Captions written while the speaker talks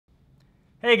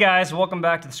Hey guys, welcome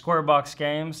back to the Square Box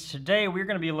Games. Today we're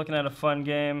going to be looking at a fun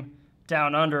game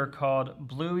down under called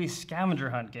Bluey Scavenger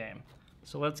Hunt Game.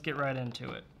 So let's get right into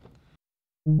it.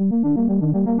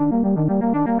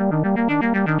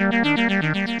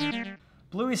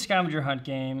 Bluey Scavenger Hunt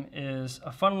Game is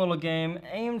a fun little game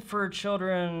aimed for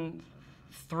children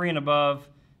 3 and above,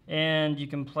 and you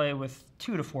can play with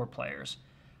 2 to 4 players.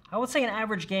 I would say an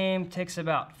average game takes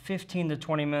about 15 to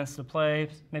 20 minutes to play,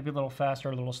 maybe a little faster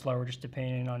or a little slower, just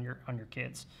depending on your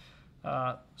kids.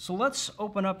 So let's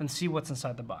open up and see what's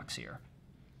inside the box here.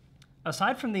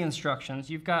 Aside from the instructions,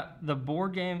 you've got the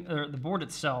board game, or the board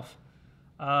itself,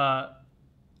 a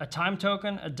time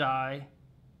token, a die,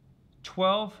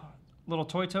 12 little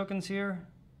toy tokens here,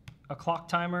 a clock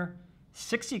timer,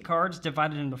 60 cards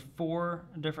divided into 4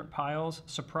 different piles: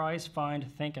 surprise,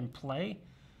 find, think, and play.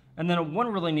 And then one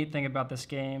really neat thing about this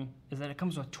game is that it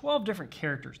comes with 12 different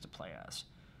characters to play as.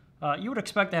 You would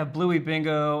expect to have Bluey,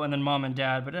 Bingo, and then Mom and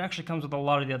Dad, but it actually comes with a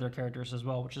lot of the other characters as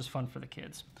well, which is fun for the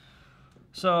kids.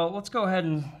 So let's go ahead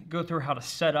and go through how to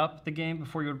set up the game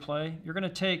before you would play. You're going to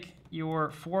take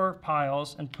your 4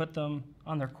 piles and put them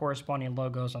on their corresponding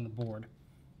logos on the board.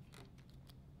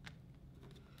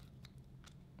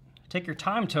 Take your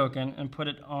time token and put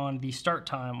it on the start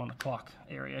time on the clock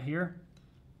area here.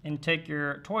 And take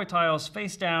your toy tiles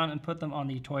face down and put them on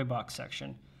the toy box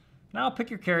section. Now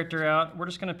pick your character out. We're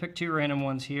just going to pick 2 random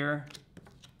ones here.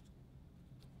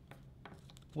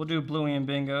 We'll do Bluey and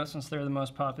Bingo since they're the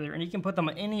most popular. And you can put them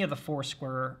on any of the 4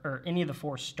 square, or any of the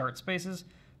 4 start spaces.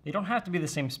 They don't have to be the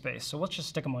same space, so let's just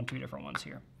stick them on 2 different ones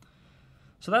here.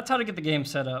 So that's how to get the game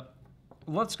set up.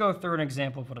 Let's go through an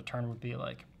example of what a turn would be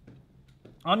like.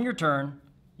 On your turn,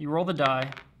 you roll the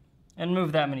die and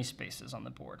move that many spaces on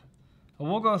the board.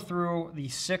 We'll go through the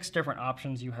 6 different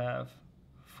options you have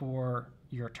for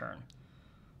your turn.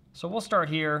 So we'll start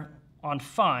here on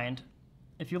Find.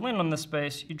 If you land on this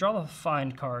space, you draw the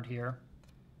Find card here,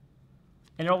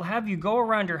 and it'll have you go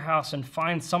around your house and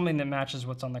find something that matches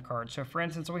what's on the card. So for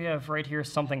instance, we have right here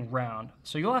something round.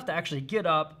 So you'll have to actually get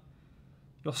up,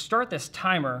 you'll start this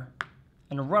timer,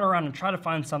 and run around and try to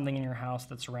find something in your house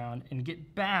that's round and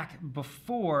get back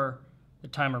before the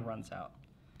timer runs out.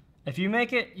 If you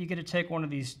make it, you get to take one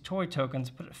of these toy tokens,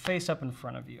 put it face up in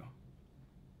front of you.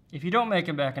 If you don't make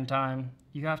it back in time,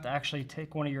 you have to actually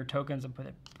take one of your tokens and put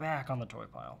it back on the toy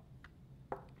pile.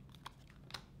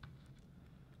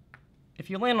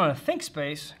 If you land on a think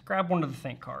space, grab one of the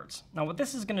think cards. Now what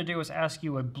this is going to do is ask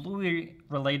you a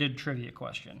Bluey-related trivia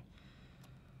question.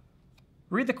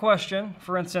 Read the question.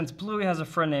 For instance, Bluey has a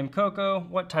friend named Coco.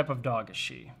 What type of dog is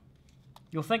she?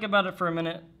 You'll think about it for a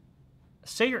minute.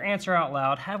 Say your answer out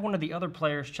loud, have one of the other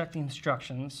players check the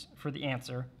instructions for the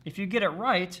answer. If you get it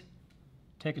right,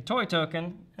 take a toy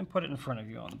token and put it in front of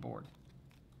you on the board.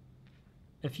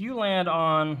 If you land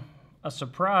on a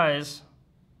surprise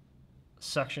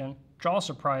section, draw a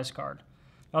surprise card.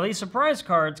 Now these surprise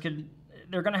cards,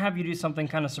 they're going to have you do something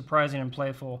kind of surprising and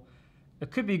playful.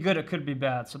 It could be good, it could be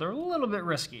bad, so they're a little bit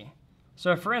risky.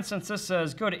 So for instance, this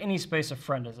says go to any space a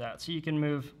friend is at, so you can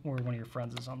move where one of your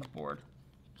friends is on the board.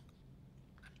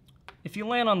 If you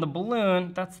land on the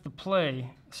balloon, that's the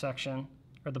play section,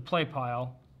 or the play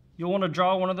pile. You'll want to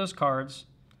draw one of those cards.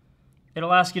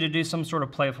 It'll ask you to do some sort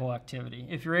of playful activity.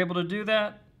 If you're able to do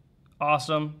that,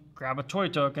 awesome. Grab a toy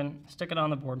token, stick it on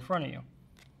the board in front of you.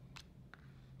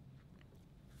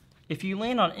 If you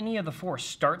land on any of the 4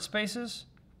 start spaces,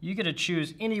 you get to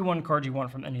choose any one card you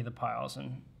want from any of the piles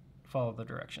and follow the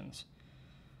directions.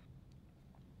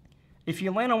 If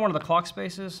you land on one of the clock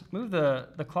spaces, move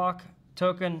the clock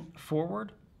token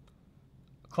forward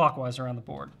clockwise around the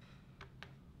board.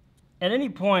 At any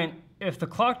point, if the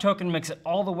clock token makes it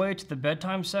all the way to the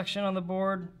bedtime section on the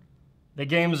board, the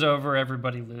game's over,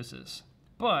 everybody loses.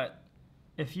 But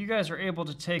if you guys are able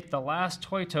to take the last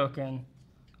toy token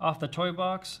off the toy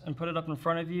box and put it up in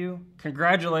front of you,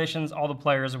 congratulations, all the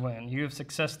players win. You have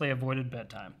successfully avoided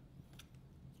bedtime.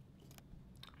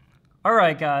 All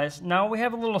right, guys, now we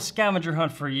have a little scavenger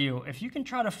hunt for you. If you can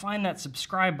try to find that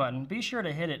subscribe button, be sure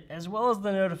to hit it, as well as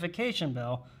the notification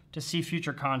bell to see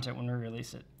future content when we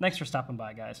release it. Thanks for stopping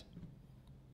by, guys.